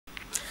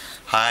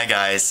Hi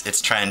guys,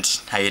 it's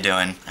Trent. How you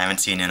doing? I haven't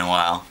seen you in a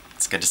while.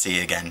 It's good to see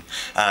you again.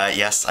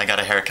 Yes, I got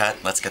a haircut.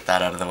 Let's get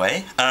that out of the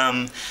way.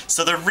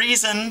 So the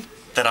reason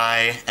that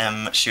I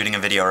am shooting a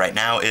video right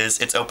now is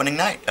it's opening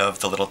night of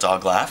The Little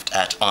Dog Laughed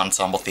at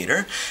Ensemble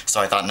Theater, so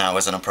I thought now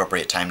was an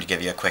appropriate time to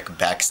give you a quick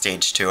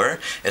backstage tour.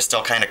 It's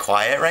still kind of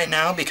quiet right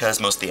now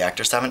because most of the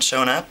actors haven't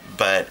shown up,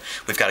 but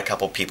we've got a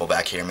couple people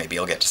back here. Maybe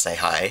you'll get to say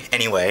hi.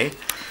 Anyway,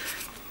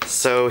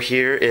 so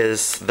here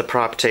is the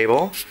prop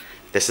table.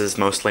 This is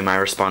mostly my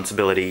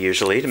responsibility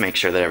usually, to make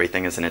sure that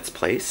everything is in its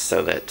place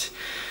so that,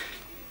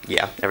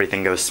 yeah,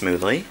 everything goes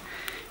smoothly.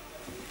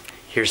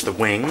 Here's the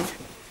wing.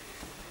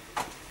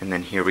 And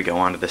then here we go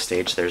onto the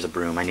stage. There's a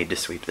broom. I need to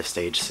sweep the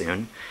stage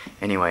soon.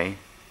 Anyway,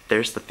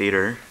 there's the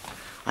theater.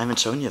 I haven't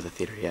shown you the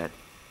theater yet.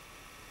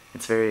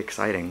 It's very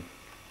exciting.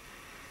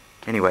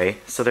 Anyway,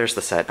 so there's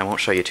the set. I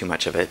won't show you too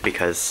much of it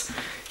because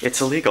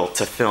it's illegal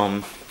to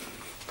film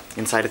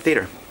inside a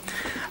theater.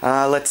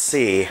 Let's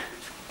see.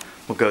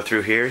 We'll go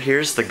through here.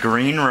 Here's the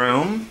green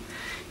room.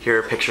 Here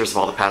are pictures of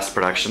all the past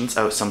productions.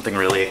 Oh, something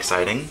really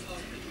exciting.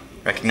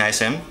 Recognize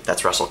him?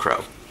 That's Russell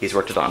Crowe. He's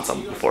worked at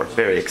Ensemble before.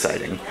 Very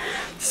exciting.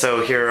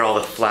 So here are all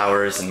the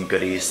flowers and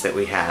goodies that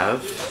we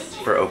have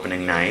for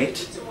opening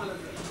night.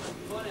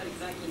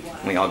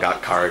 We all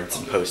got cards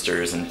and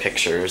posters and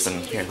pictures,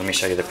 and here, let me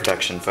show you the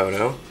production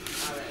photo.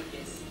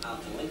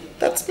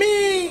 That's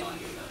me!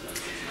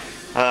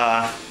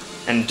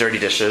 And dirty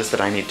dishes that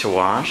I need to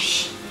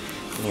wash.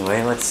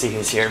 Anyway, let's see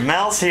who's here.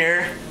 Mel's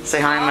here!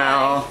 Say hi,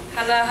 Mel.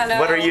 Hello, hello.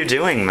 What are you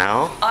doing,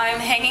 Mel? I'm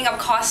hanging up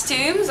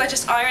costumes. I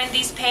just ironed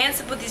these pants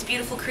and put these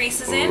beautiful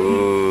creases in.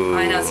 Ooh.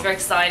 I know, it's very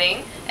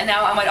exciting. And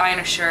now I might iron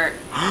a shirt.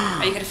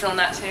 Are you going to film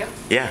that too?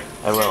 Yeah,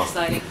 I will.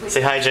 Exciting.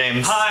 Say hi,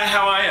 James. Hi,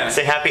 how are you?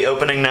 Say happy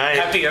opening night.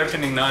 Happy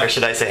opening night. Or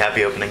should I say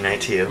happy opening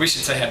night to you? We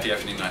should say happy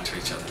opening night to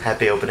each other.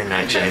 Happy opening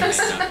night, James.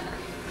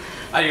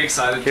 Are you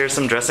excited? Here's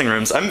some dressing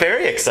rooms. I'm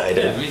very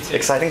excited. Yeah, me too.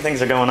 Exciting things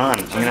are going on.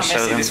 I'm going to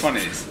show them. This one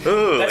is.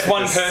 Ooh, that's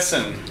one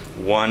person.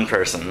 One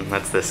person.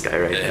 That's this guy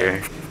right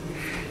here.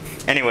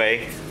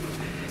 Anyway,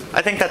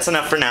 I think that's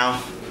enough for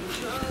now.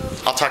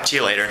 I'll talk to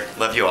you later.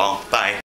 Love you all. Bye.